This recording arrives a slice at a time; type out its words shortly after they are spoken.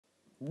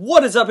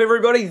What is up,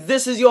 everybody?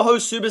 This is your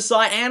host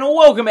SuperSight, and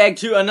welcome back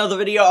to another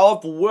video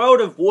of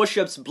World of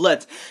Warships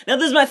Blitz. Now,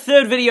 this is my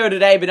third video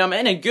today, but I'm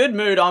in a good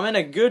mood, I'm in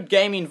a good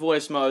gaming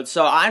voice mode,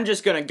 so I'm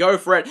just gonna go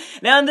for it.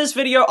 Now, in this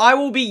video, I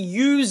will be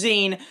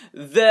using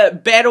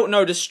the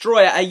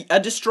destroyer, a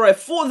destroyer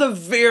for the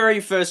very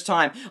first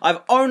time.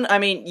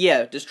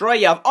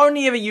 Destroyer, I've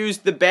only ever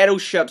used the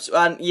battleships,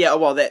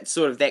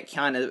 that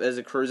kind of is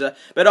a cruiser,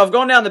 but I've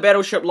gone down the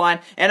battleship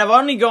line, and I've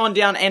only gone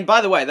down, and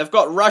by the way, they've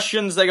got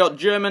Russians, they got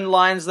German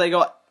lines, they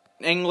got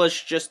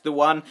English, just the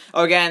one.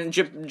 Okay, and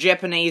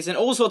Japanese, and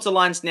all sorts of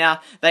lines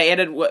now. They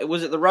added,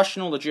 was it the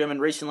Russian or the German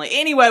recently?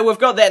 Anyway, we've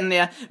got that in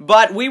there,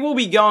 but we will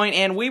be going,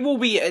 and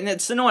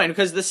it's annoying,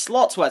 because the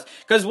slots-wise,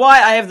 because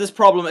why I have this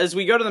problem is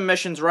we go to the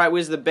missions, right,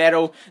 where's the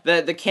battle,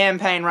 the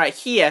campaign right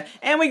here,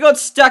 and we got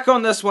stuck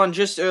on this one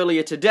just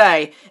earlier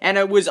today, and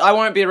I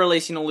won't be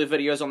releasing all the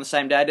videos on the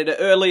same day. I did it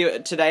earlier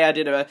today, I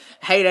did a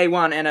Heyday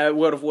one and a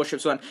World of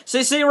Warships one. So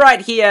you see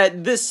right here,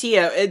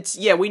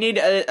 we need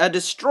a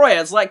destroyer.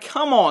 It's like,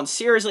 come on,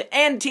 seriously,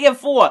 and tier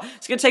 4.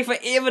 It's gonna take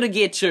forever to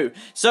get to.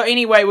 So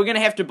anyway, we're gonna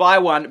have to buy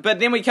one,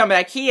 but then we come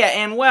back here,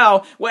 and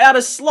well, we're out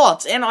of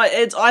slots, and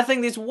I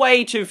think there's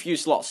way too few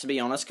slots, to be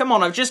honest. Come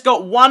on, I've just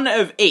got one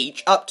of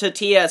each up to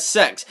tier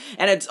 6,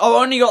 and I've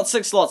only got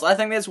 6 slots. I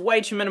think that's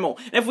way too minimal.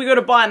 And if we go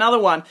to buy another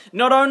one,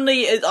 not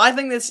only I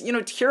think that's,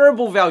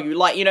 terrible value.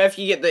 Like, if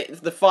you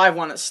get the 5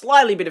 one, it's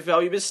slightly better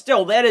value, but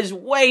still, that is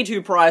way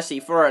too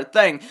pricey for a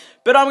thing.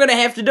 But I'm gonna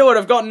have to do it.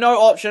 I've got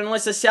no option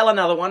unless I sell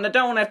another one. I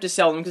don't want to have to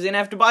sell them because then I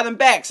have to buy them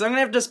back. So I'm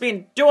gonna have to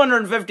spend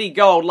 250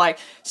 gold. Like,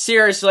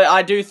 seriously,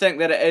 I do think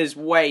that it is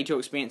way too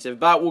expensive.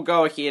 But we'll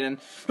go ahead and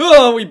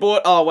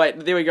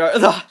there we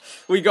go.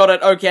 We got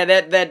it. Okay,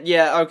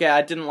 okay,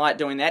 I didn't like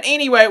doing that.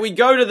 Anyway, we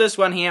go to this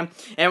one here,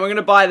 and we're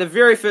gonna buy the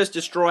very first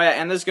destroyer,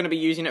 and this is gonna be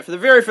using it for the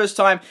very first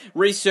time.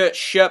 Research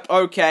ship.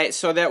 Okay,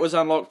 so that was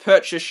unlocked.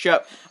 Purchase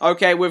ship.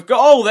 Okay, we've got.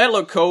 Oh, that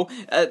looked cool.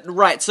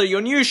 Right. So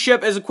your new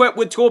ship is equipped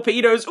with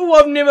torpedoes. Oh,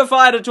 I've never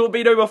fired a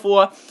torpedo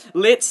before.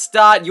 Let's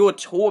start your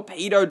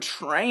torpedo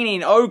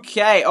training.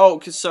 Okay. Oh,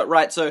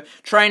 so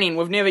training.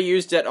 We've never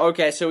used it.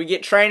 Okay, so we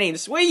get training.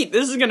 Sweet.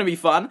 This is gonna be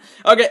fun.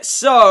 Okay,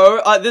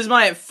 so this is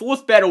my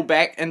 4th battle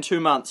back in 2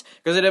 months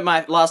because I did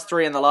my last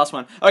 3 in the last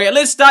one. Okay,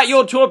 let's start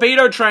your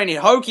torpedo training.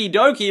 Hokey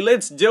dokey.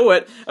 Let's do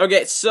it.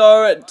 Okay,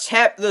 so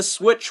tap the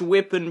switch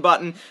weapon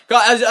button.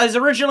 I was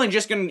originally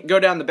just gonna go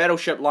down the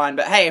battleship line,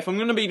 but hey, if I'm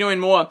gonna be doing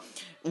more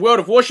World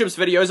of Warships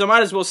videos, I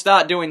might as well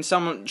start doing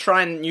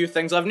trying new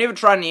things. I've never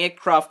tried an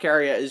aircraft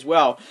carrier as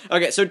well.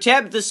 Okay, so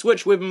tap the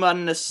switch weapon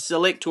button to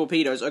select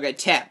torpedoes. Okay,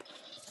 tap.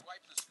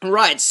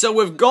 Right, so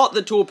we've got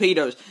the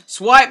torpedoes.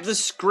 Swipe the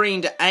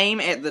screen to aim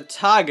at the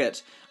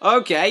target.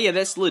 Okay, yeah,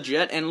 that's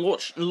legit. And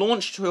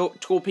launch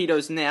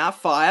torpedoes now.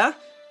 Fire.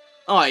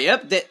 Oh,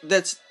 yep,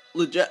 that's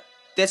legit.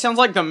 That sounds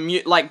like the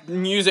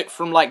music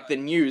from, like, the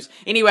news.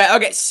 Anyway,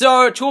 okay,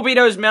 so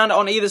torpedoes mount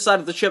on either side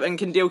of the ship and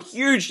can deal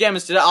huge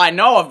damage to I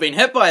know I've been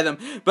hit by them,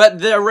 but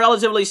they're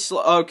relatively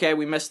slow. Okay,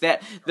 we missed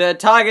that. The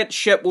target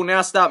ship will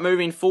now start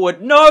moving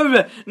forward.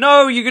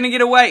 No, you're gonna get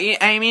away.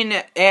 Aiming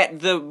at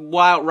the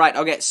wild, right,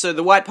 okay, so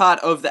the white part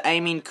of the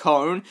aiming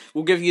cone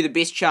will give you the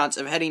best chance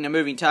of hitting a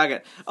moving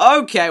target.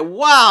 Okay,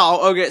 wow.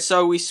 Okay,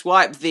 so we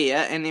swipe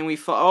there, and then we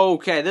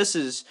okay, this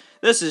is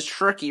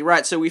tricky,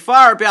 right, so we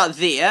fire about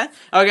there,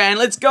 okay, and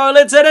let's go,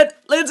 let's hit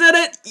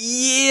it,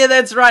 yeah,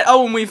 that's right,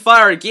 oh, and we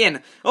fire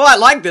again, oh, I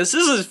like this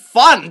is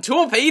fun,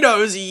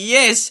 torpedoes,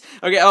 yes,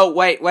 okay, oh,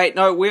 wait,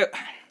 no,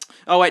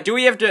 do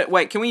we have to,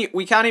 wait,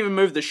 we can't even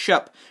move the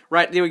ship,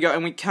 right, there we go,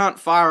 and we can't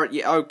fire it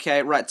yet,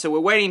 okay, right, so we're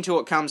waiting until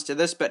it comes to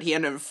this bit here,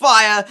 and then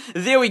fire,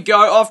 there we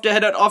go, off to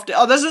hit it,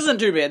 oh, this isn't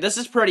too bad, this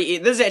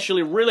is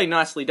actually really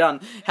nicely done,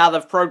 how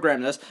they've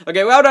programmed this,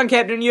 okay, well done,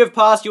 Captain, you have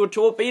passed your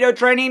torpedo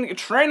training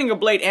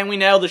complete, and we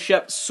nailed the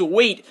ship,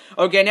 sweet,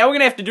 okay, now we're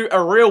gonna have to do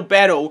a real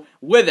battle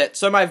with it,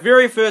 so my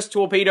very first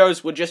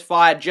torpedoes were just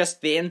fired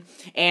just then,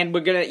 and we're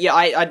gonna,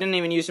 I didn't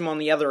even use them on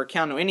the other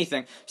account or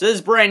anything, so this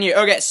is brand new,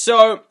 okay,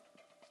 so,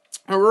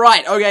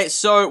 right, okay,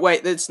 so,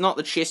 wait, it's not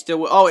the Chester,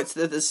 oh, it's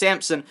the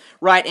Sampson,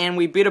 right, and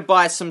we better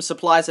buy some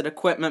supplies and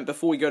equipment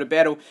before we go to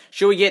battle.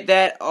 Should we get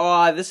that?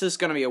 Oh, this is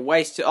gonna be a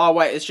waste. Oh,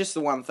 wait, it's just the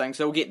one thing,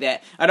 so we'll get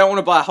that. I don't want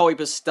to buy a whole heap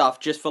of stuff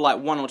just for, like,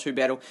 1 or 2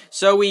 battle.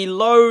 So we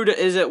load,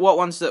 what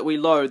ones that we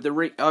load?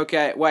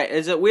 Okay,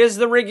 wait, where's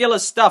the regular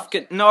stuff?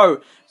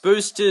 No.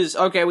 Boosters,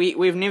 okay,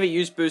 we've never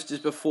used boosters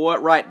before,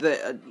 right,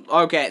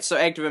 okay, so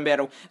active in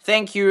battle.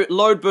 Thank you,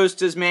 load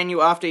boosters,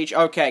 menu after each,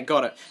 okay,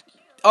 got it.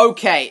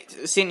 Okay,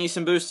 sent you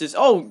some boosters.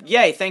 Oh,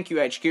 yay, thank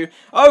you, HQ.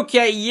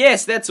 Okay,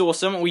 yes, that's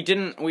awesome. We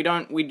don't,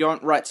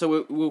 right,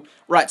 so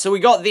right, so we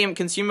got them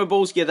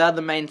consumables, yeah, they're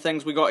the main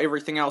things, we got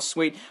everything else,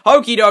 sweet.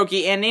 Okie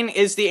dokie, and then,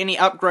 is there any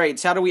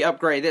upgrades? How do we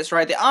upgrade? That's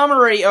right, the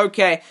armory,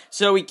 okay,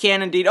 so we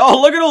can indeed,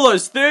 oh, look at all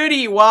those,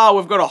 30, wow,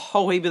 we've got a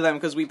whole heap of them,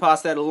 because we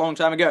passed that a long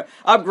time ago.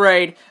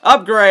 Upgrade,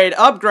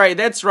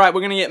 that's right,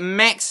 we're gonna get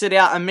max it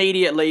out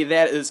immediately,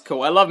 that is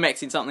cool, I love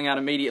maxing something out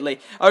immediately.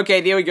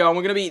 Okay, there we go, and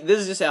we're gonna be, this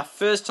is just our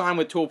first time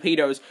with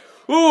torpedoes.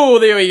 Ooh,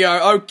 there we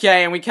go.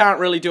 Okay, and we can't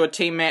really do a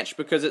team match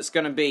because it's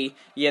going to be,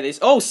 yeah, there's,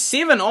 oh,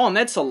 7 on.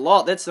 That's a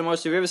lot. That's the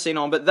most we've ever seen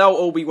on, but they'll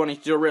all be wanting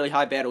to do really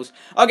high battles.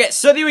 Okay,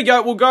 so there we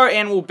go. We'll go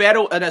and we'll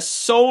battle in a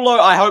solo,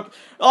 I hope.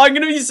 Oh, I'm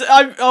going to be,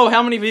 oh,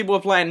 how many people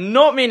are playing?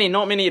 Not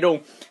many at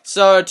all.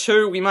 So,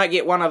 2, we might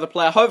get one other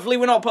player. Hopefully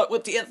we're not put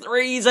with tier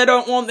 3s. I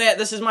don't want that.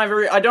 This is my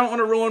I don't want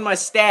to ruin my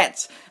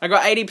stats. I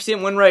got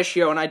 80% win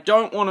ratio, and I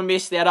don't want to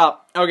mess that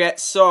up. Okay,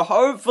 so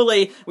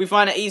hopefully we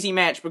find an easy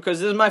match, because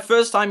this is my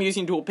first time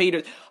using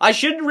torpedoes. I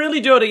should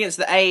really do it against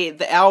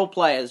the owl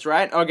players,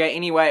 right? Okay,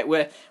 anyway,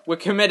 we're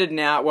committed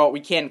now. Well, we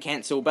can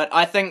cancel, but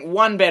I think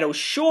one battle.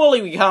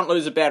 Surely we can't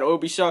lose a battle. It'll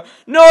be so...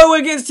 No,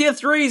 against tier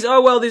 3s.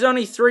 Oh, well, there's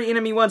only 3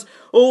 enemy ones.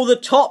 Oh, the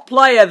top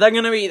player, they're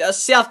going to be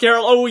South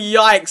Carolina. Oh,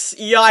 yikes.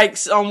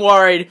 Yikes, I'm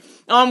worried.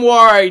 I'm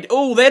worried.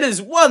 Oh, that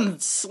is one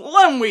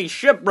slim wee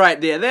ship right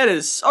there. That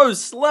is so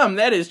slim.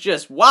 That is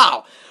just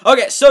wow.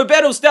 Okay, so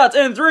battle starts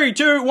in 3,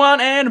 2,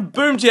 1, and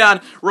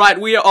boomtown. Right,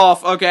 we are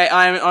off. Okay,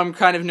 I'm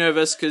kind of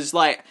nervous because,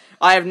 like,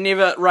 I have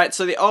never, right,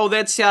 so oh,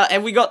 that's how,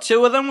 have we got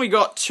 2 of them? We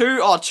got 2,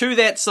 oh, 2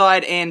 that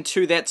side and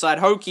 2 that side.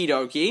 Hokey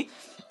dokey.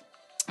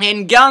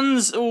 And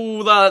guns,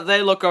 ooh,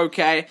 they look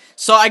okay.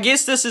 So I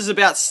guess this is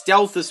about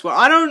stealth as well.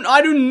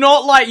 I do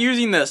not like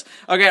using this.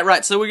 Okay,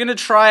 right, so we're gonna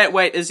try it.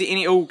 Wait, is there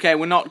any, okay,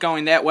 we're not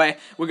going that way.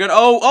 We're gonna,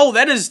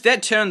 that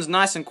turns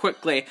nice and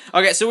quickly.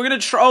 Okay, so we're gonna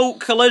try, oh,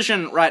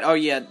 collision, right, oh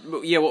yeah,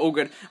 we're all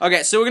good.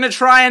 Okay, so we're gonna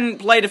try and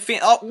play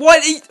defense, oh,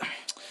 what?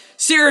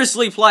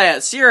 Seriously, player,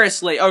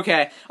 seriously,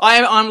 okay,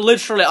 I'm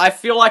literally, I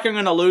feel like I'm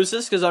gonna lose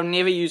this because I've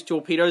never used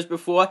torpedoes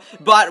before,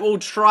 but we'll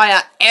try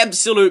our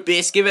absolute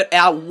best, give it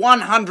our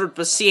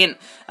 100%,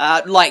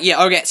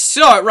 yeah, okay,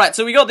 so, right,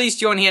 so we got these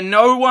 2 on here,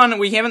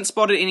 we haven't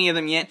spotted any of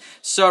them yet,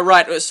 so,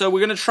 right, so we're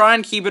gonna try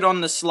and keep it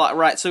on the slide,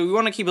 right, so we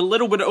want to keep a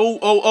little bit,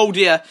 oh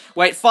dear,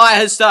 wait, fire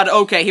has started,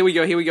 okay, here we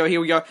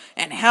go,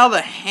 and how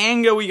the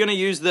hang are we gonna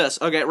use this?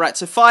 Okay, right,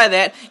 so fire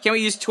that, can we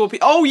use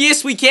torpedo, oh,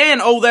 yes, we can,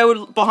 oh, they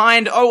were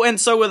behind, oh, and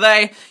so were they.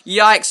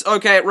 Yikes.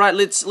 Okay, right,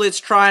 let's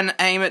try and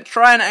aim it.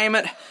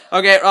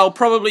 Okay, I'll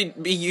probably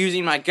be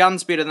using my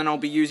guns better than I'll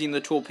be using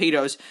the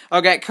torpedoes.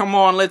 Okay, come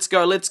on, let's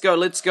go.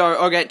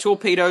 Okay,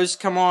 torpedoes,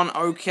 come on,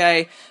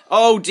 okay.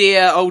 Oh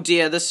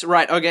dear, this,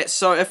 right, okay,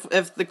 so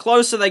if the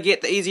closer they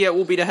get, the easier it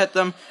will be to hit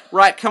them.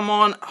 Right, come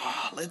on,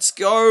 oh, let's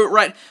go,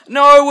 right,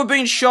 no, we're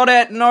being shot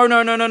at, no,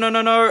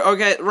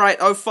 okay, right,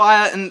 oh,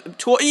 fire, and,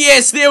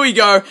 yes, there we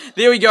go,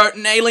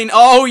 nailing,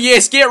 oh,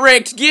 yes, get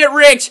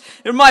wrecked,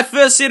 and my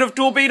first set of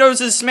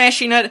torpedoes is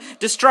smashing it,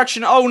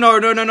 destruction, oh, no,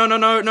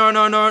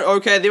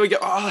 okay, there we go,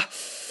 oh,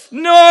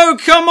 no,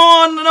 come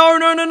on,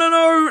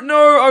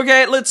 no,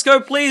 okay, let's go,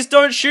 please,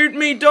 don't shoot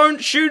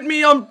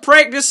me, I'm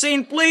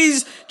practicing,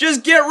 please,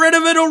 just get rid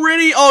of it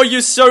already, oh,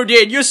 you're so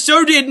dead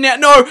now,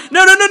 no,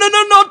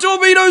 not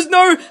torpedoes,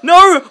 no,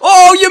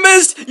 oh, you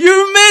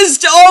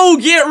missed, oh,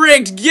 get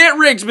wrecked,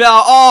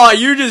 pal, oh,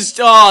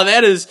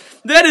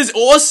 that is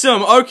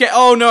awesome. Okay,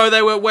 oh no,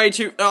 they were way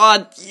too,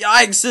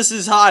 yikes, this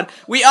is hard.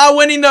 We are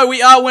winning though,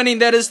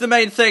 that is the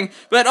main thing.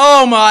 But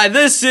oh my,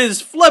 this is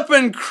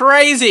flippin'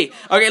 crazy.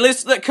 Okay,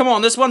 come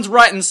on, this one's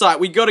right in sight.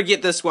 We gotta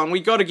get this one,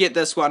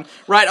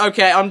 Right,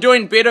 okay, I'm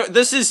doing better.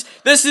 This is,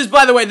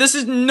 by the way, this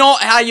is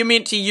not how you're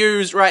meant to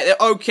use, right,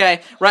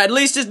 okay, right, at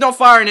least it's not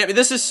firing at me.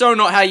 This is so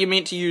not how you're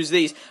meant to use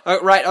these.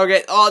 Right,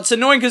 okay, oh, it's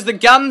annoying because the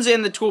guns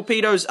and the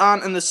torpedoes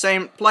aren't in the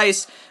same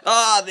place.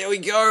 There we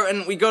go,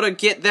 and we gotta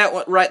get that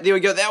one, right, there we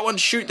go, that one,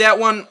 shoot that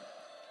one,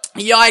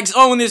 yikes,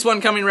 oh, and there's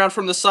one coming around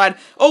from the side,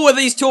 oh, are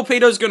these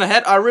torpedoes gonna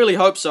hit? I really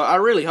hope so,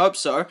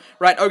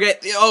 right, okay,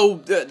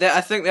 oh,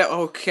 I think that,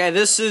 okay,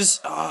 this is,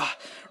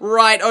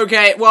 right,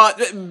 okay, well,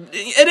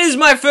 it is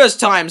my first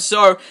time,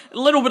 so a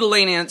little bit of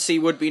leniency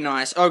would be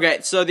nice. Okay,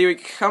 so there we,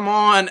 come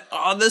on,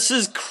 oh, this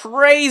is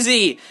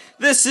crazy.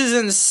 This is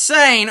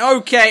insane.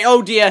 Okay,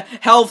 oh dear.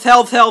 Health.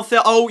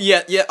 Oh,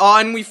 yeah. Oh,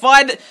 and we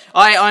find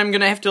I'm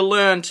gonna have to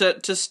learn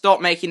to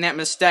stop making that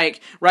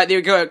mistake. Right, there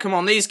we go. Come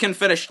on, these can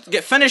finish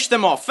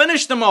them off.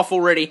 Finish them off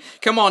already.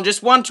 Come on,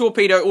 just one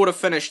torpedo ought to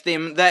finish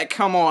them.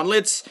 Come on,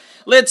 let's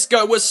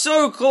go. We're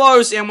so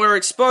close, and we're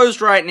exposed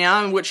right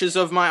now, which is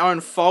of my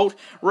own fault.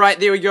 Right,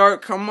 there we go.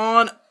 Come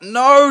on.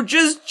 No,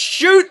 just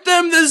shoot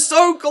them. They're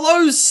so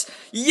close.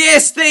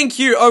 Yes, thank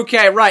you.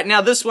 Okay, right,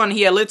 now this one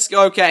here, let's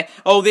go. Okay,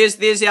 oh,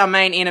 there's our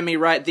main enemy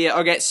right there.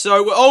 Okay,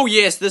 so, oh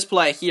yes, this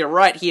player here,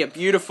 right here,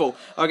 beautiful.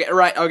 Okay,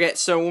 right, okay,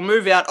 so we'll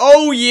move out.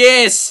 Oh,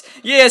 yes,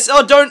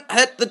 oh, don't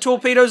hit the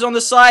torpedoes on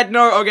the side.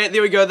 No, okay,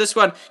 there we go, this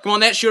one. Come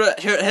on, that should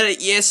hit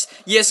it,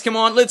 yes, come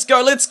on, let's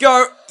go.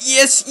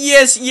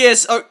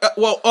 Yes. Oh,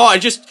 well, oh,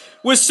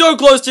 we're so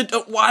close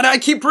to, why do I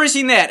keep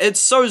pressing that? It's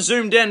so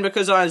zoomed in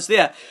because I was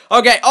there.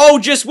 Okay, oh,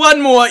 just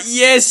one more.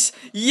 Yes,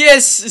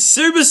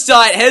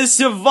 SuperSight has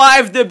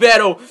survived the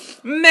battle.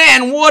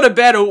 Man, what a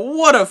battle.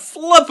 What a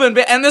flippin'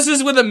 battle. And this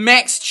is with a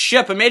maxed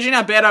ship. Imagine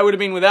how bad I would have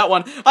been without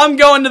one. I'm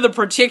going to the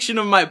protection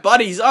of my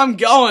buddies. I'm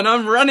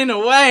running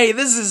away.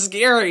 This is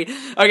scary.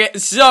 Okay,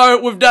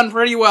 so we've done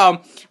pretty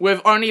well.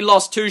 We've only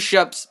lost 2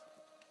 ships.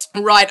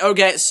 Right,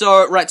 okay,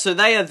 so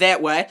they are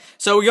that way.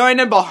 So we're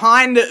going in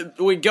behind,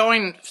 we're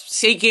going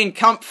seeking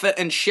comfort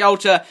and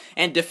shelter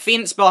and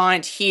defense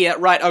behind here.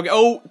 Right, okay,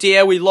 oh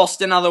dear, we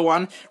lost another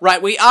one.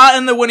 Right, we are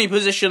in the winning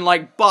position,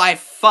 like, by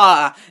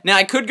far. Now,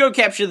 I could go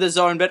capture the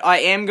zone, but I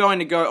am going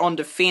to go on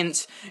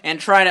defense and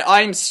try to,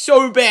 I'm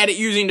so bad at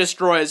using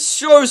destroyers.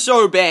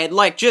 So bad.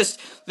 Like, just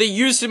the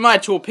use of my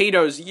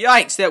torpedoes.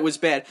 Yikes, that was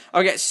bad.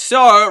 Okay,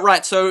 so,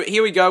 right, so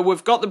here we go.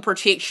 We've got the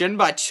protection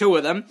by 2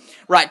 of them.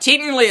 Right,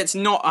 technically it's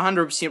not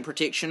 100%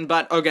 protection,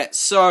 but okay,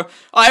 so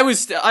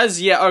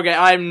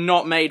I'm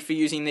not made for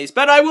using these,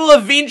 but I will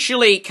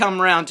eventually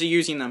come around to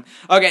using them.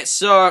 Okay,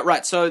 so,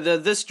 right, so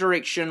this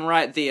direction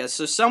right there,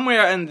 so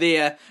somewhere in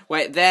there,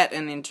 wait, that,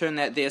 and then turn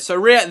that there,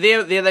 so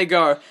there they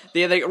go,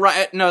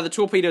 right, no, the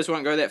torpedoes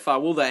won't go that far,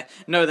 will they?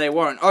 No, they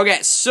won't. Okay,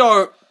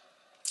 so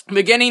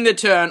beginning the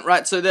turn,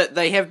 right, so that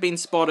they have been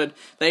spotted.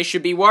 They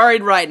should be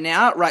worried right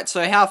now, right,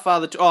 so how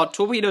far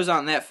torpedoes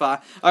aren't that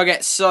far. Okay,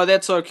 so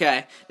that's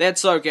okay,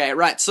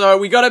 right, so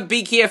we gotta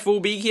be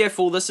careful,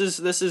 this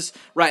is,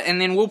 right,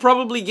 and then we'll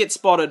probably get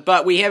spotted,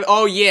 but we have,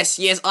 oh yes,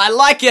 I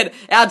like it,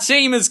 our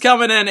team is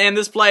coming in, and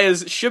this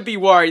players should be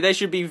worried, they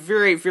should be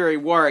very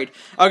worried.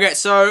 Okay,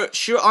 so,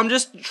 I'm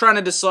just trying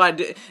to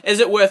decide, is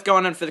it worth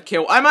going in for the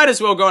kill? I might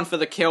as well go in for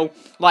the kill,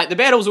 like, the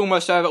battle's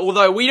almost over,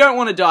 although we don't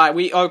want to die,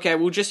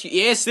 we'll just,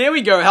 yes, there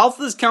we go,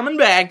 health is coming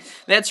back,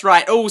 that's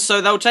right. Oh,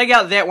 so they'll take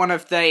out that one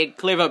if they're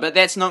clever, but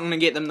that's not going to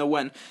get them the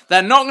win.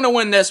 They're not going to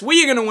win this,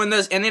 we're going to win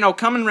this, and then I'll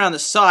come in around the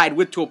side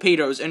with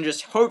torpedoes and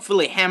just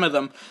hopefully hammer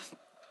them.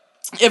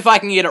 If I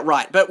can get it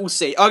right, but we'll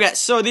see. Okay,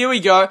 so there we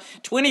go.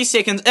 20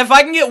 seconds. If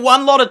I can get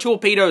one lot of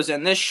torpedoes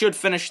in, this should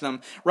finish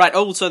them. Right,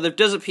 oh, so they've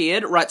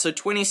disappeared. Right, so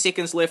 20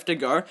 seconds left to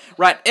go.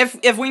 Right, if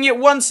we can get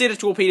one set of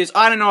torpedoes,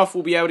 I don't know if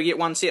we'll be able to get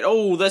one set.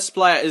 Oh, this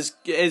player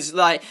is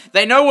like,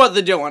 they know what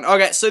they're doing.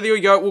 Okay, so there we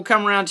go. We'll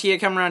come around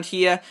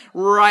here.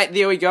 Right,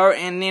 there we go.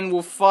 And then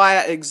we'll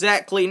fire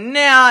exactly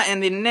now,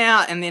 and then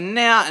now,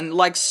 and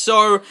like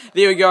so.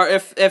 There we go.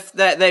 If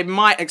they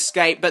might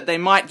escape, but they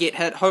might get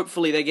hit.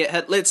 Hopefully they get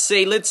hit. Let's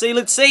see.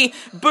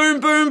 Boom.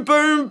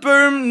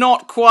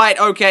 Not quite.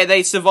 Okay,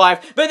 they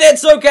survived. But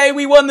that's okay.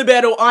 We won the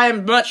battle. I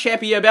am much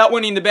happier about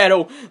winning the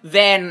battle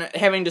than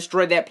having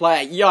destroyed that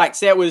player. Yikes.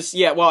 That was,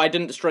 yeah, well, I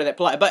didn't destroy that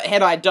player. But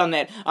had I done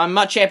that, I'm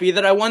much happier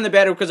that I won the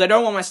battle because I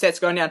don't want my stats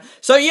going down.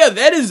 So, yeah,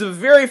 that is the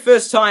very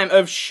first time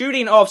of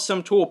shooting off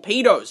some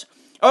torpedoes.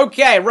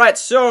 Okay, right,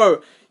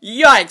 so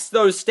yikes,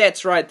 those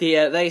stats right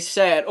there, they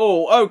say it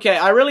all. Okay,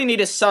 I really need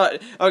to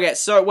okay,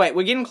 so, wait,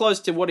 we're getting close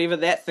to whatever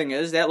that thing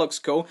is. That looks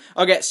cool.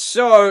 Okay,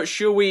 so,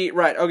 should we,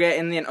 right, okay,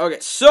 and then, okay,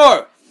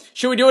 so,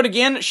 should we do it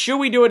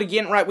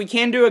again? Right, we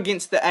can do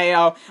against the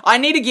AL. I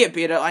need to get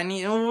better.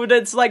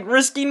 It's like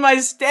risking my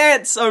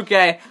stats.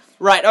 Okay,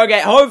 right,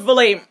 okay,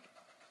 hopefully,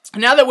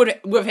 now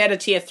that we've had a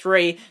tier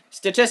 3,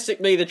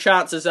 statistically the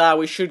chances are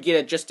we should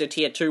get just a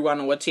tier 2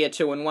 one or a tier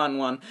 2 and 1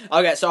 one.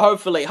 Okay, so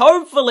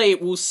hopefully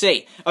we'll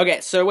see.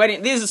 Okay, so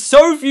waiting, there's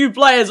so few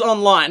players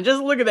online.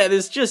 Just look at that,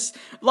 there's just,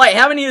 like,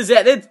 how many is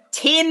that? There's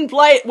 10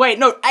 players, wait,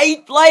 no,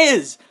 8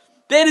 players!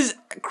 That is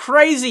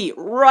crazy,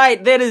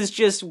 right, that is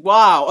just,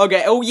 wow.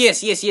 Okay, oh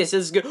yes, this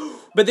is good.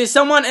 But there's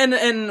someone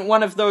in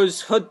one of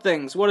those hood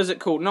things. What is it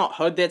called? Not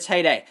hood, that's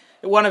Heyday.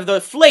 One of the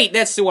fleet,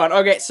 that's the one.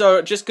 Okay,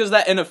 so just because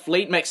they're in a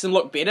fleet makes them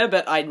look better,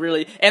 but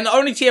and the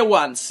only tier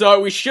 1, so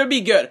we should be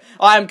good.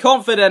 I am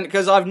confident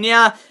because I've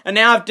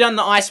done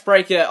the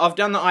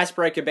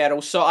icebreaker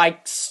battle, so I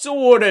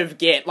sort of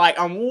get, like,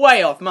 I'm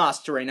way off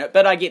mastering it,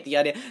 but I get the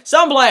idea.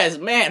 Some players,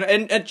 man,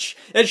 and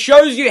it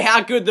shows you how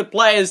good the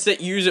players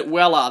that use it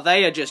well are.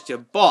 They are just a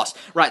boss.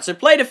 Right, so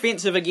play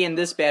defensive again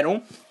this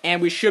battle,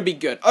 and we should be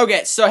good.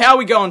 Okay, so how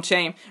we going,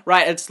 team?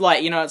 Right, it's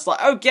like,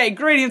 okay,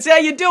 greetings, how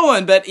you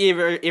doing? But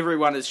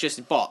everyone is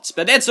just bots,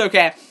 but that's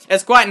okay.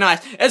 It's quite nice.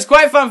 It's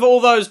quite fun for all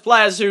those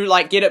players who,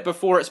 like, get it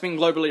before it's been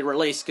globally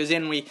released, because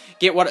then we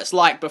get what it's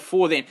like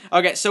before then.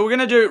 Okay, so we're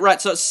gonna do,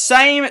 right, so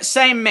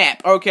same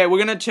map. Okay, we're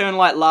gonna turn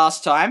like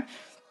last time.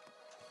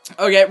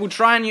 Okay, we'll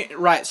try and,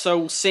 right, so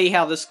we'll see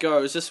how this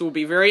goes. This will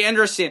be very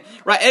interesting.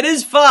 Right, it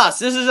is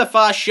fast. This is a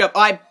fast ship.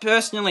 I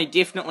personally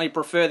definitely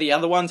prefer the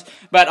other ones,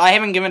 but I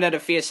haven't given it a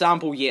fair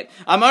sample yet.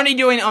 I'm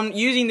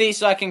using these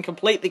so I can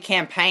complete the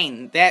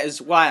campaign. That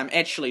is why I'm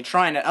actually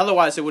trying it.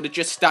 Otherwise, I would have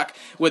just stuck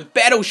with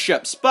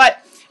battleships, but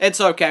it's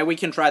okay, we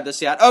can try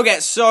this out. Okay,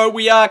 so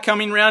we are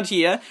coming around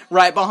here,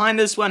 right, behind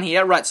this one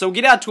here. Right, so we'll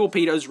get our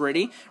torpedoes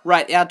ready.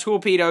 Right, our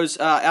torpedoes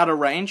are out of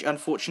range,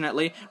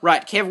 unfortunately.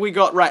 Right, have we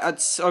got, right,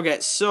 okay,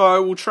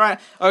 so we'll try,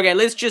 okay,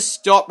 let's just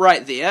stop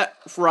right there.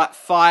 Right,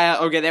 fire,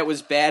 okay, that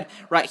was bad.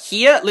 Right,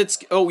 here,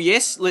 oh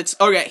yes,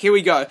 okay, here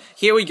we go.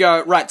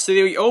 Right, so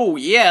there we, oh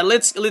yeah,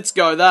 let's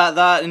go.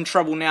 They're in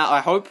trouble now, I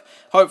hope.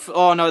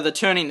 Oh no, they're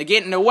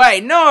getting away.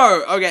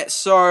 No! Okay,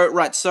 so,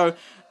 right, so,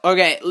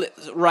 Okay,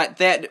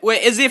 right,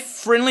 wait, is there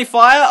friendly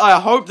fire? I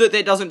hope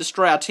that doesn't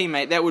destroy our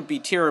teammate. That would be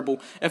terrible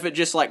if it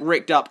just, like,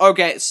 wrecked up.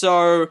 Okay,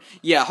 so,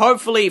 yeah,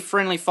 hopefully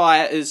friendly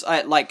fire is,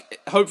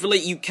 hopefully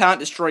you can't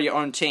destroy your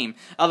own team.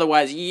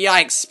 Otherwise,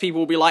 yikes,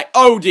 people will be like,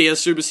 oh dear,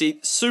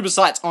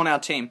 SuperSight's on our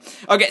team.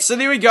 Okay, so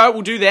there we go,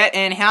 we'll do that,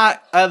 and how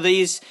are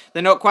these?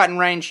 They're not quite in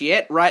range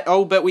yet, right?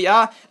 Oh, but we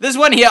are. This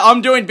one here,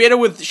 I'm doing better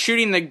with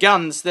shooting the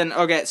guns than,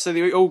 okay, so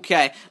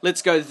okay,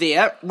 let's go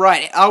there.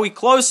 Right, are we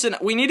close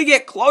enough? We need to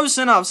get close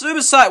enough.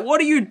 SuperSight,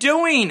 what are you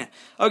doing?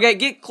 Okay,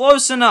 get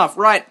close enough.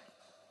 Right.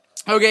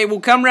 Okay, we'll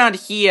come round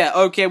here.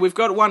 Okay, we've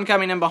got one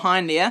coming in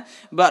behind there,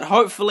 but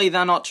hopefully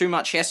they're not too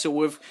much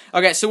hassle.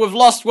 Okay, so we've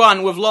lost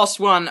one.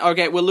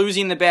 Okay, we're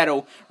losing the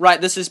battle.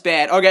 Right, this is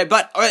bad. Okay,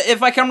 but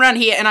if I come around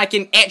here and I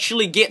can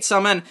actually get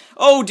some in.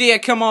 Oh dear,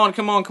 come on,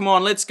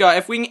 let's go.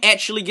 If we can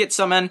actually get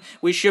some in,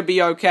 we should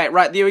be okay.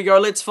 Right, there we go.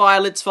 Let's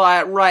fire.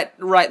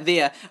 Right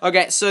there.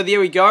 Okay, so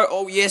there we go.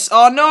 Oh yes.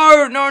 Oh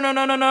no.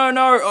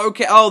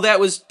 Okay, oh that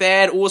was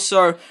bad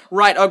also.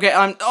 Right, okay,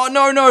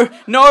 oh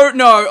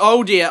no.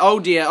 Oh dear.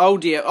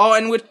 Oh,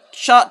 and we're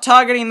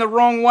targeting the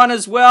wrong one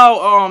as well.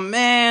 Oh,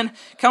 man.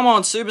 Come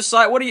on,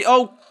 SuperSight. What are you...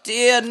 Oh,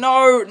 dear.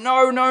 No.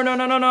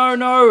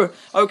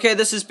 Okay,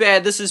 this is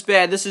bad. This is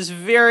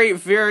very,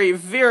 very,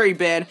 very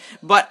bad.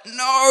 But,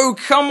 no,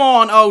 come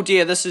on. Oh,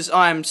 dear.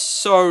 I am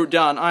so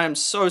done. I am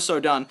so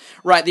done.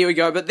 Right, there we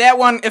go. But that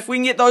one, if we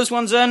can get those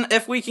ones in,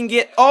 if we can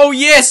get... Oh,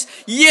 yes.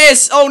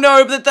 Oh,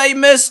 no, but they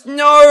missed.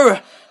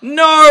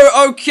 No,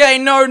 okay,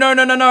 no.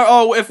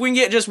 Oh, if we can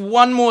get just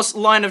one more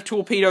line of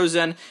torpedoes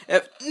in.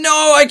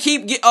 No, I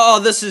keep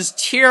oh, this is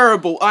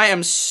terrible. I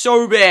am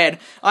so bad.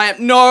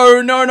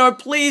 No,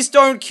 please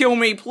don't kill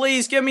me.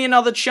 Please give me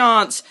another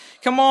chance.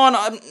 Come on,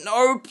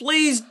 no,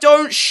 please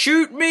don't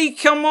shoot me.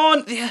 Come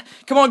on, go,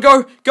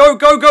 get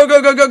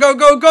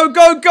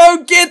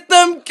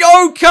them,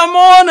 go, come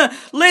on,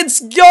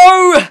 let's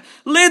go,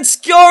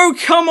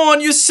 come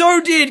on, you're so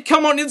dead,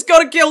 come on, it's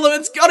gotta kill them,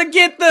 it's gotta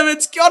get them,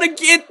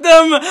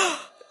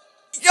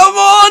 come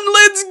on,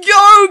 let's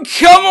go,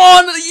 come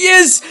on,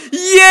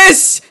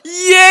 yes,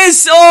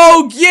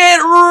 oh, get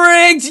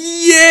wrecked,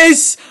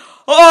 yes,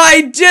 oh,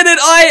 I did it,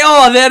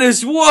 oh, that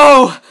is,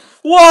 whoa,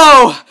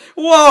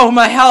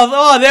 my health,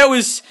 oh, that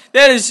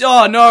is,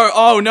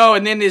 oh no,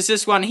 and then there's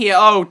this one here,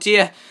 oh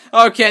dear,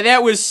 okay,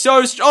 that was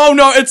so, oh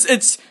no,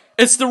 it's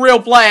the real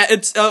player,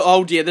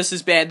 oh dear, this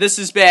is bad,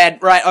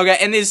 right, okay,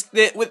 and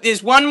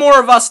there's one more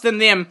of us than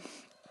them,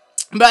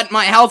 but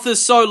my health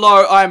is so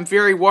low, I'm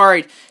very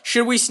worried.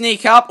 Should we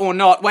sneak up or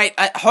not? Wait,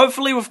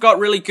 hopefully we've got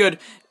really good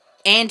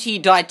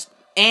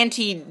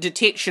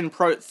anti-detection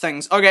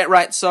things. Okay,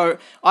 right, so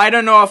I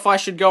don't know if I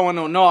should go in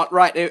or not,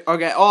 right,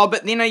 okay, oh,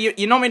 but then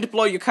you're not meant to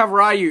blow your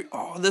cover, are you?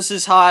 Oh, this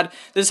is hard.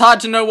 This is hard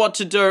to know what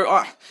to do.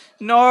 Oh,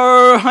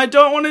 no, I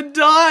don't want to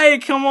die,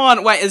 come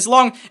on. Wait,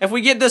 if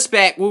we get this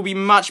back, we'll be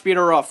much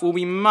better off. We'll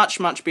be much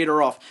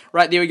better off.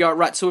 Right, there we go,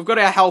 right, so we've got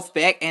our health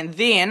back, and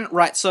then,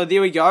 right, so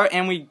there we go,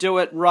 and we do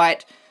it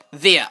right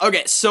there.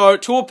 Okay, so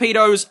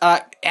torpedoes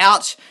are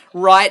out.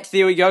 Right,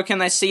 there we go. Can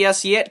they see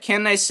us yet?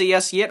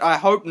 I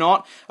hope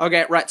not.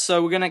 Okay, right,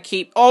 so we're gonna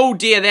keep... Oh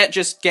dear, that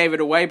just gave it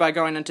away by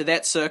going into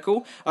that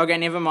circle. Okay,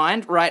 never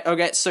mind. Right,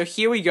 okay, so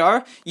here we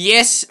go.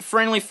 Yes,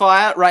 friendly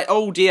fire. Right,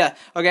 oh dear.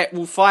 Okay,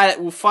 we'll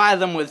fire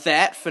them with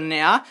that for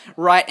now.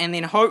 Right, and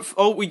then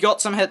oh, we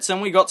got some hits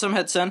in.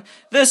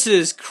 This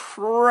is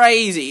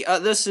crazy.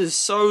 This is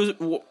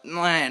so...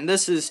 Man,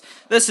 this is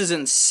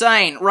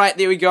insane. Right,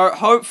 there we go.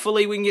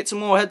 Hopefully we can get some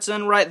more hits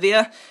in right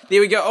there. There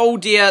we go. Oh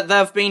dear,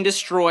 they've been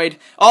destroyed.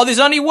 Oh, there's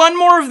only one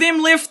more of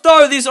them left,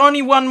 though. There's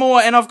only one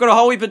more, and I've got a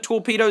whole heap of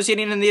torpedoes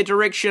heading in their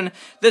direction.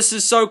 This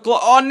is so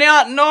close. Oh,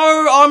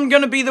 no, I'm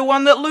gonna be the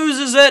one that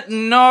loses it.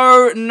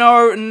 No.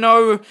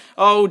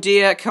 Oh,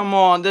 dear, come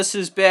on. This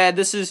is bad.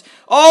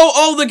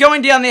 Oh, they're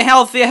going down. Their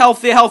health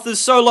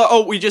is so low.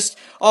 Oh, we just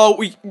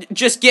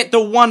get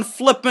the one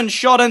flippin'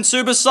 shot in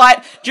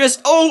SuperSight.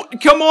 Oh,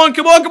 come on.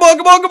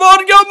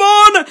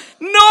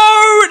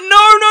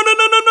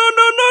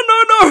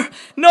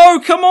 No,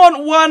 come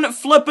on, one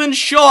flippin'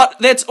 shot.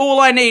 That's all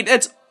I need. No!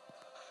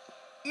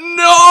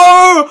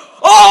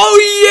 Oh,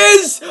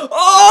 yes!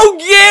 Oh,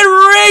 get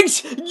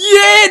wrecked!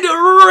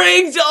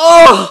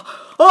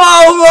 Oh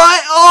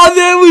my, oh,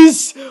 that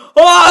was,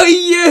 oh,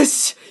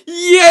 yes!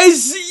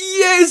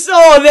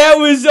 Oh,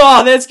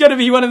 that's gonna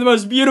be one of the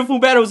most beautiful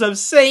battles I've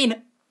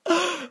seen.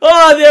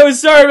 Oh,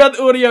 sorry about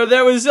the audio.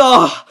 That was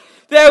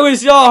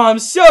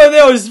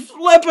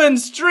flippin'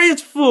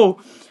 stressful.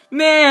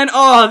 Man,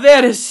 oh,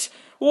 that is,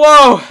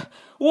 whoa,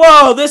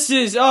 this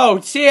is, oh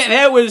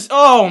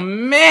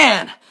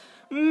man,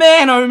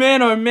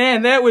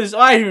 that was,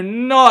 I do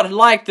not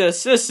like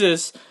this,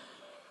 that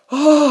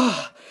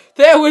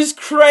was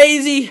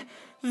crazy,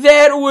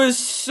 that was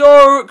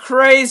so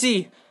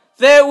crazy,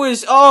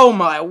 oh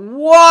my,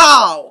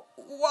 wow,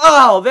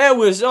 that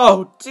was,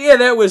 oh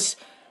dear,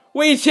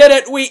 we did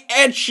it, we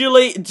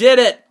actually did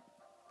it,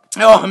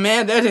 oh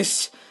man, that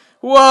is,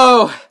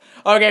 whoa,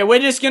 okay, we're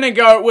just gonna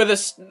go with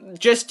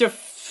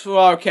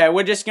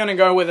we're just gonna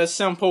go with a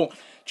simple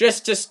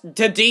just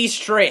to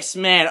de-stress,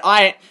 man.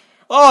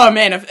 Oh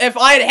man, if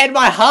I had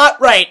my heart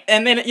rate,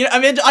 and then, you know, I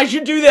mean, I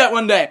should do that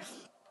one day.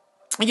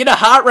 Get a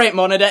heart rate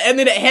monitor, and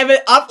then have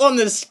it up on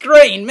the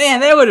screen, man,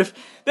 that would have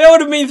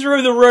been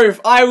through the roof.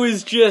 I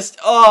was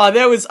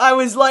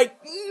like,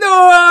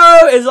 no!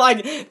 It's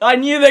like, I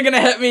knew they're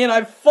gonna hit me, and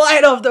I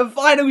fired off the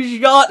final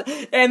shot,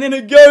 and then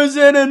it goes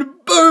in,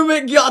 and boom,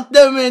 it got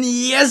them, and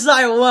yes,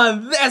 I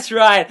won. That's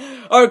right.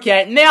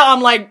 Okay, now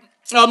I'm like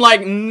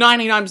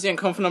 99%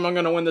 confident I'm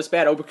gonna win this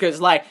battle, because,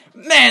 like,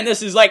 man,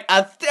 this is like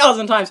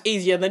 1,000 times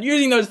easier than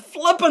using those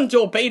flippin'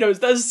 torpedoes.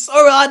 They're so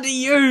hard to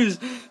use.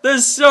 They're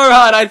so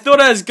hard. I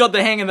thought I just got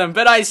the hang of them,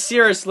 but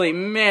seriously,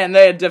 man,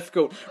 they are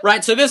difficult.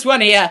 Right, so this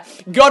one here,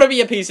 gotta be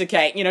a piece of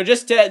cake. You know,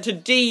 just to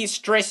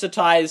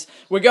de-stressitize,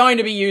 we're going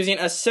to be using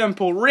a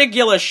simple,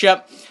 regular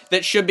ship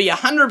that should be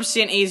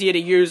 100% easier to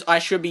use. I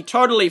should be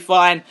totally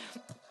fine.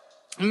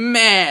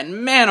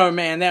 Man, oh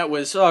man, that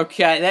was,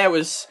 okay,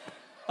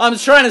 I'm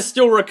trying to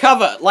still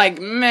recover. Like,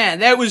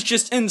 man, that was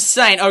just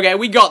insane. Okay,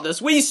 we got this.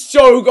 We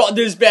so got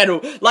this battle.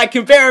 Like,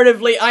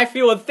 comparatively, I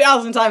feel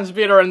 1,000 times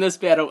better in this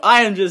battle.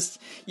 I am just...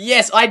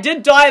 Yes, I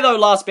did die, though,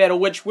 last battle,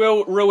 which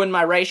will ruin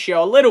my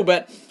ratio a little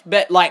bit.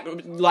 Like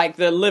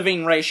the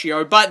living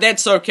ratio, but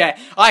that's okay.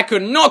 I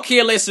could not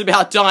care less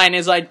about dying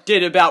as I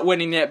did about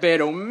winning that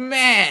battle.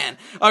 Man.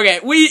 Okay,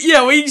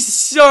 we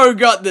so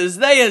got this.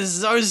 They are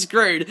so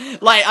screwed.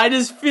 Like, I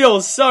just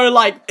feel so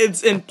like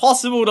it's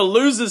impossible to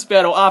lose this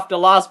battle after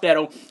last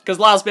battle, because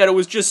last battle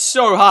was just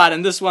so hard,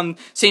 and this one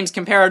seems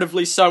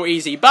comparatively so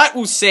easy. But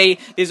we'll see.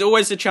 There's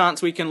always a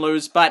chance we can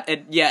lose, but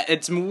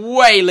it's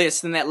way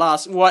less than that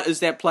last. What is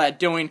that player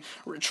doing?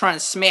 Trying to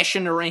smash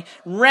into ring.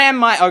 Ram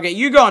my... Okay,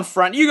 you go in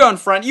front. You go in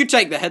front, you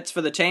take the hits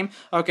for the team.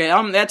 Okay,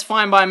 that's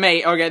fine by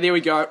me. Okay, there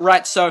we go.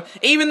 Right, so,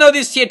 even though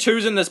there's tier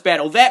 2s in this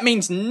battle, that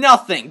means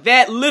nothing.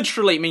 That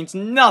literally means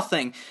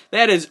nothing.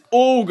 That is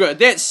all good.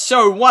 That's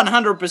so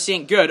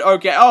 100% good.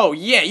 Okay, oh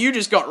yeah, you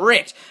just got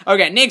wrecked.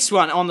 Okay, next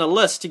one on the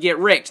list to get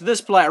wrecked.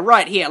 This player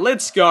right here.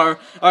 Let's go.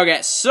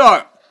 Okay,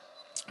 so...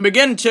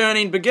 Begin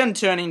turning, begin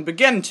turning,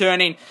 begin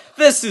turning.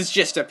 This is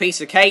just a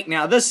piece of cake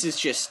now. This is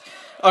just...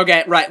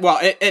 Okay, right, well,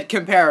 it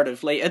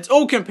comparatively, it's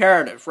all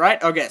comparative,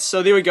 right? Okay,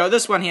 so there we go,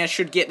 this one here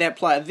should get that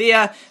player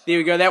there. There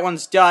we go, that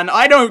one's done.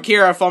 I don't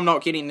care if I'm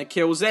not getting the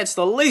kills, that's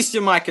the least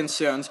of my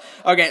concerns.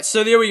 Okay,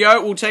 so there we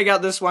go, we'll take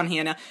out this one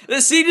here now.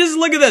 See, just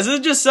look at this,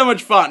 it's just so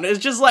much fun. It's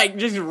just like,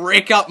 just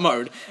wreck up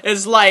mode.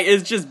 It's like,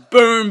 it's just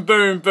boom,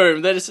 boom,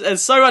 boom.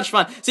 It's so much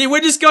fun. See,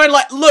 we're just going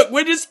like, look,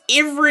 we're just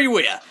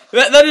everywhere.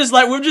 That is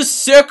like, we've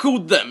just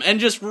circled them and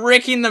just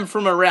wrecking them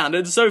from around.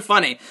 It's so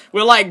funny.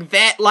 We're like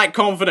that, like,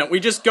 confident. We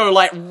just go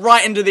like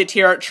right into their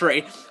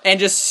territory and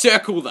just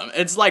circle them.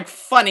 It's like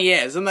funny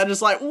as, and they're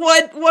just like,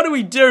 what do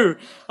we do?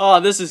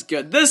 Oh, this is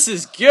good. This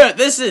is good.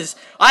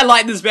 I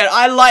like this battle.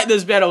 I like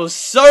this battle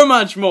so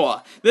much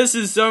more. This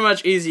is so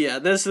much easier.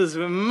 This is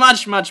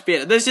much, much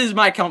better. This is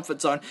my comfort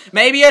zone.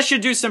 Maybe I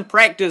should do some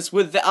practice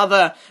with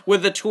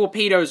the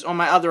torpedoes on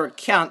my other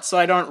account so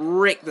I don't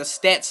wreck the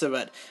stats of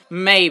it.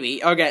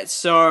 Maybe. Okay,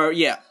 so,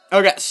 yeah.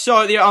 Okay,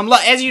 so, yeah,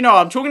 as you know,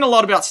 I'm talking a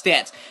lot about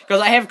stats,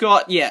 because I have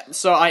got, yeah,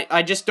 so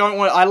I just don't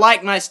want, I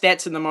like my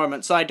stats in the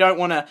moment, so I don't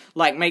want to,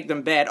 like, make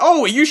them bad.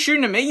 Oh, are you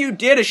shooting at me? You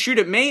dare to shoot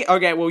at me?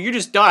 Okay, well, you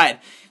just died.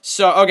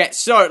 So, okay,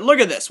 so,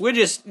 look at this. We're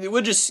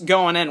just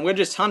going in. We're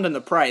just hunting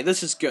the prey.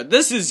 This is good.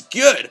 This is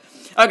good.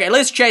 Okay,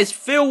 let's chase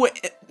Phil,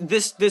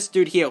 this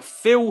dude here,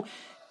 Phil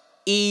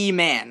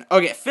E-Man.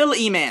 Okay, Phil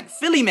E-Man.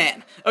 Philly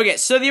Man. Okay,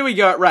 so there we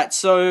go. Right,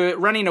 so,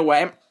 running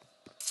away.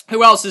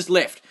 Who else is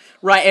left?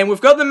 Right, and we've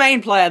got the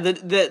main player,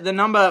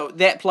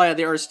 that player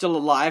there is still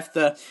alive,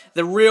 the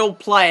real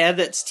player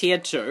that's tier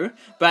 2,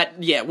 but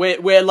yeah,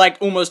 we're like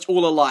almost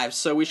all alive,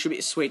 so we should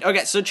be sweet.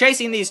 Okay, so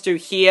chasing these two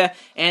here,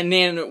 and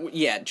then,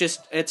 yeah,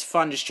 it's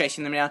fun just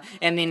chasing them down,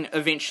 and then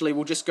eventually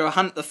we'll just go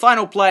hunt the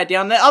final player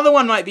down. The other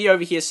one might be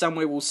over here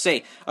somewhere, we'll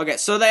see. Okay,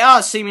 so they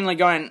are seemingly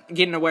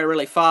getting away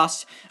really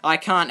fast. I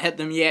can't hit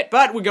them yet,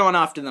 but we're going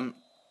after them.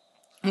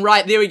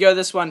 Right, there we go,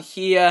 this one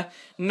here,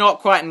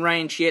 not quite in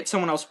range yet,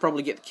 someone else will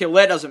probably get the kill,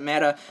 that doesn't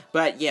matter,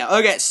 but yeah,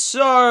 okay,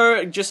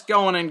 so, just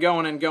going in,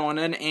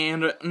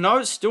 and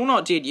no, still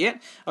not dead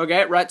yet,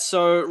 okay, right,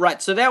 so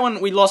that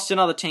one, we lost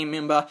another team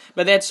member,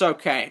 but that's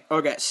okay,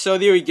 okay, so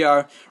there we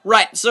go,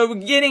 right, so we're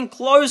getting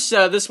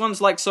closer, this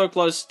one's like so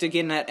close to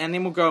getting it, and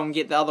then we'll go and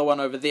get the other one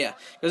over there,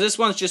 because this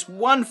one's just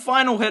one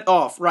final hit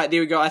off, right,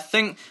 there we go, I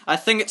think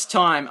it's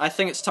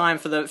time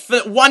for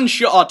one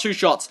shot, oh, 2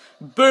 shots,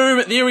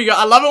 boom, there we go,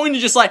 I love it when you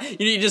just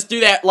like, you just do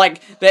that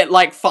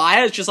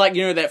fire, it's just like,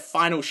 you know, that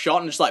final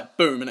shot, and just like,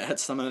 boom, and it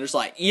hits them, and it's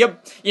like,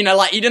 yep, you know,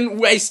 like, you didn't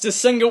waste a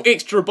single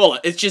extra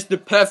bullet, it's just the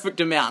perfect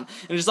amount,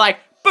 and it's like,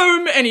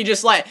 boom, and you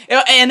just like,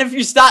 and if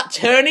you start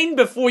turning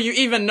before you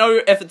even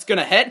know if it's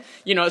gonna hit,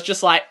 you know, it's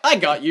just like, I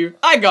got you,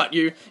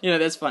 you know,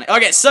 that's funny.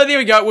 Okay, so there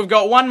we go, we've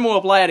got one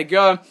more player to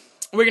go,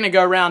 we're gonna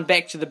go around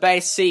back to the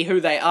base, see who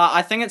they are.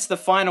 I think it's the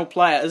final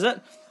player, is it?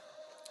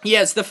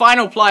 Yeah, it's the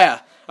final player.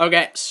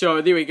 Okay,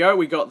 so there we go,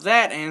 we got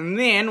that, and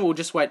then we'll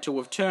just wait till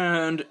we've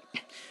turned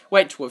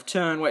Wait till we've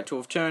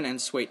turned,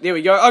 and sweet. There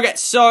we go. Okay,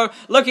 so,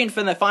 looking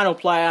for the final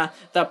player.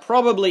 They're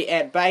probably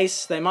at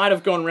base. They might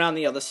have gone around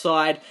the other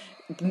side.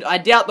 I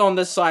doubt on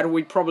this side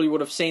we probably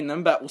would have seen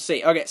them, but we'll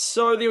see. Okay,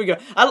 so there we go.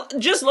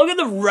 Just look at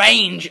the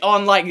range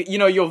on, like, you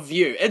know, your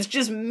view. It's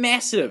just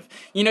massive.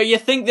 You know, you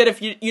think that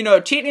if you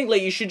know,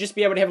 technically you should just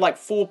be able to have, like,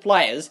 4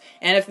 players,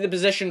 and if they're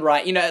positioned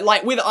right, you know,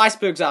 like where the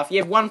icebergs are, if you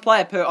have 1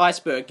 player per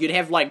iceberg, you'd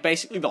have, like,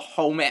 basically the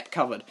whole map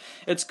covered.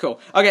 It's cool.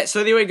 Okay,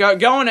 so there we go.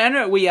 Going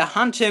in, we are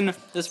hunting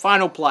this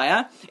final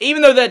player.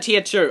 Even though they're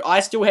tier 2,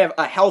 I still have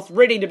a health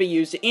ready to be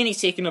used at any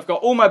second. I've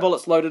got all my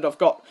bullets loaded. I've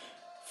got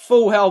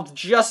full health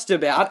just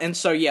about, and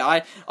so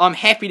yeah, I'm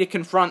happy to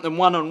confront them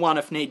one-on-one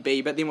if need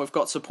be, but then we've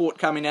got support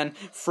coming in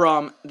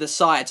from the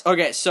sides.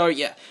 Okay, so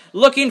yeah,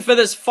 looking for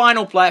this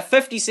final player,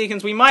 50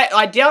 seconds,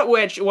 I doubt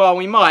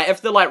we might,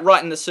 if they're like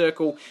right in the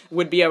circle,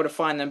 would be able to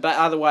find them, but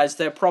otherwise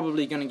they're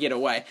probably going to get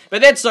away.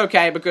 But that's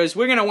okay, because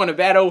we're going to win a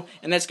battle,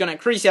 and that's going to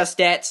increase our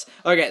stats.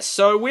 Okay,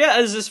 so where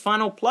is this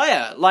final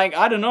player? Like,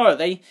 I don't know,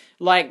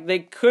 they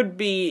could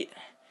be...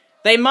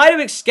 They might have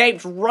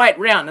escaped right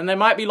round, and they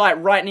might be, like,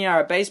 right near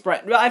our base.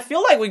 I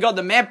feel like we got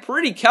the map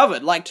pretty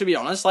covered, like, to be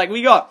honest. Like,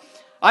 we got...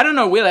 I don't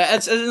know whether...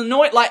 It's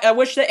annoying. Like, I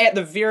wish that at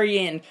the very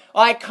end...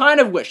 I kind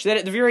of wish that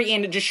at the very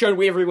end it just showed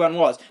where everyone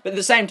was. But at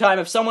the same time,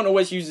 if someone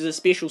always uses a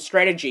special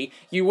strategy,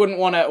 you wouldn't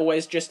want to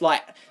always just,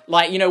 like,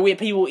 you know, where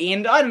people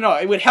end. I don't know.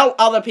 It would help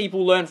other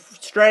people learn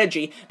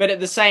strategy, but at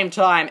the same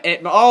time...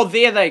 Oh,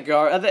 there they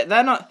go.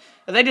 They're not...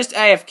 Are they just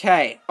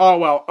AFK? Oh,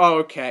 well.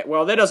 Oh, okay.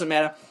 Well, that doesn't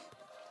matter.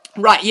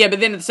 Right, yeah, but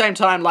then at the same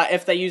time, like,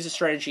 if they use a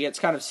strategy, it's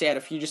kind of sad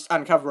if you just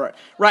uncover it.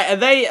 Right, if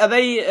they're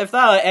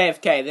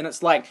AFK, then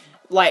it's like,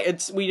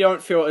 we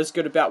don't feel as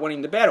good about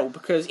winning the battle,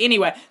 because,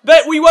 anyway,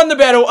 but we won the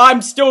battle.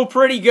 I'm still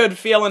pretty good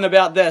feeling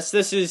about this.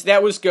 That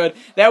was good.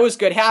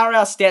 How are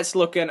our stats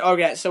looking?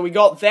 Okay, so we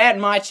got that,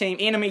 my team,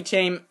 enemy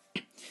team.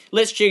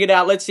 Let's check it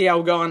out. Let's see how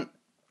we're going.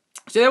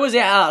 So that was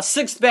our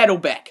 6th battle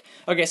back.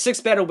 Okay,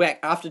 6th battle back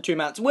after 2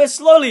 months. We're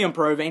slowly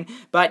improving,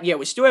 but yeah,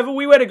 we still have a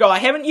wee way to go. I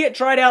haven't yet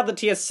tried out the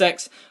tier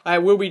 6. I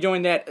will be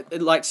doing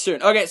that, like,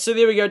 soon. Okay, so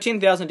there we go,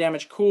 10,000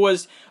 damage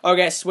caused.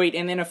 Okay, sweet,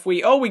 and then if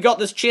we... Oh, we got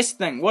this chest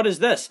thing. What is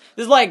this?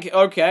 This is like...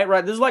 Okay,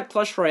 right, this is like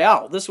Clash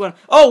Royale. This one...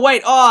 Oh,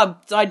 wait, I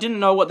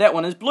didn't know what that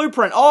one is.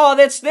 Blueprint. Oh,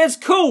 that's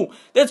cool.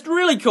 That's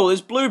really cool.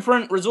 There's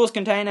blueprint, resource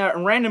container,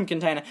 and random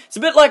container. It's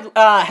a bit like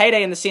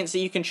Heyday in the sense that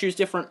you can choose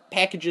different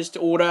packages to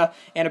order,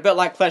 and a bit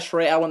like Clash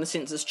Royale in the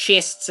sense there's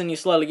chests, and you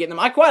slowly get them.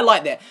 I quite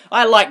like that.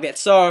 I like that.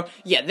 So,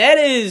 yeah, that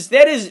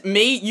is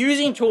me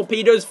using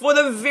torpedoes for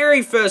the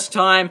very first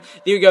time.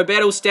 There we go,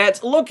 battle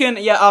stats. Looking,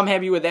 yeah, I'm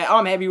happy with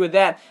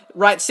that.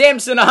 Right,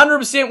 Sampson,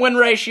 100% win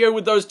ratio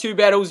with those 2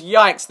 battles.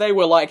 Yikes, they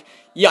were like,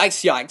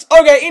 yikes.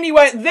 Okay,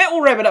 anyway, that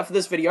will wrap it up for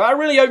this video. I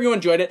really hope you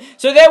enjoyed it.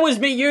 So that was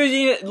me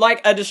using,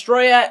 like, a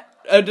destroyer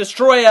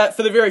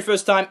for the very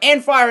first time,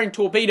 and firing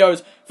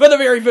torpedoes for the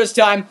very first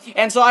time,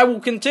 and so I will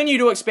continue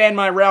to expand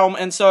my realm,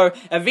 and so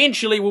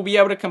eventually we'll be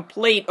able to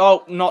complete,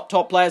 oh, not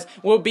top players,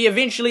 we'll be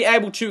eventually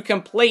able to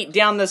complete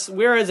down this,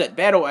 where is it,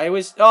 battle, I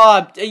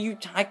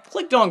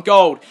clicked on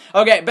gold,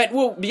 okay, but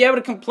we'll be able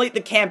to complete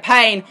the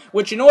campaign,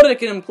 which in order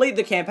to complete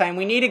the campaign,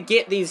 we need to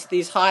get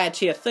these higher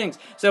tier things,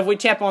 so if we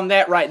tap on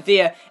that right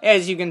there,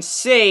 as you can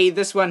see,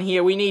 this one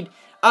here, we need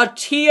a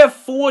tier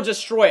 4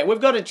 destroyer.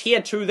 We've got a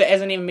tier 2 that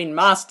hasn't even been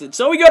mastered.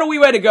 So we got a wee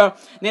way to go.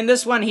 And then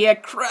this one here,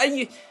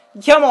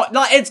 come on,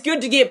 like, it's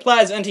good to get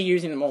players into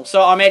using them all.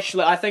 So I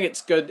think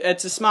it's good.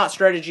 It's a smart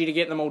strategy to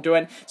get them all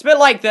doing. It's a bit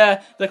like the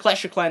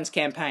Clash of Clans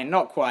campaign.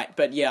 Not quite,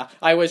 but yeah,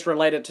 I always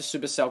relate it to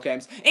Supercell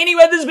games.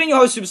 Anyway, this has been your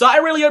host, SuperSight. I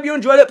really hope you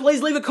enjoyed it.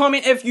 Please leave a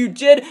comment if you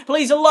did.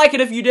 Please like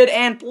it if you did.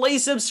 And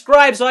please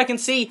subscribe so I can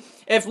see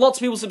if lots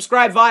of people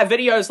subscribe via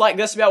videos like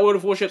this about World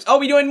of Warships. I'll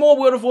be doing more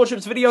World of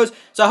Warships videos,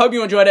 so I hope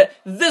you enjoyed it.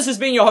 This has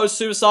been your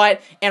host, SuperSight,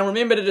 and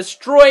remember to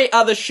destroy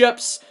other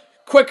ships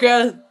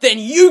quicker than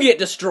you get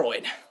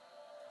destroyed.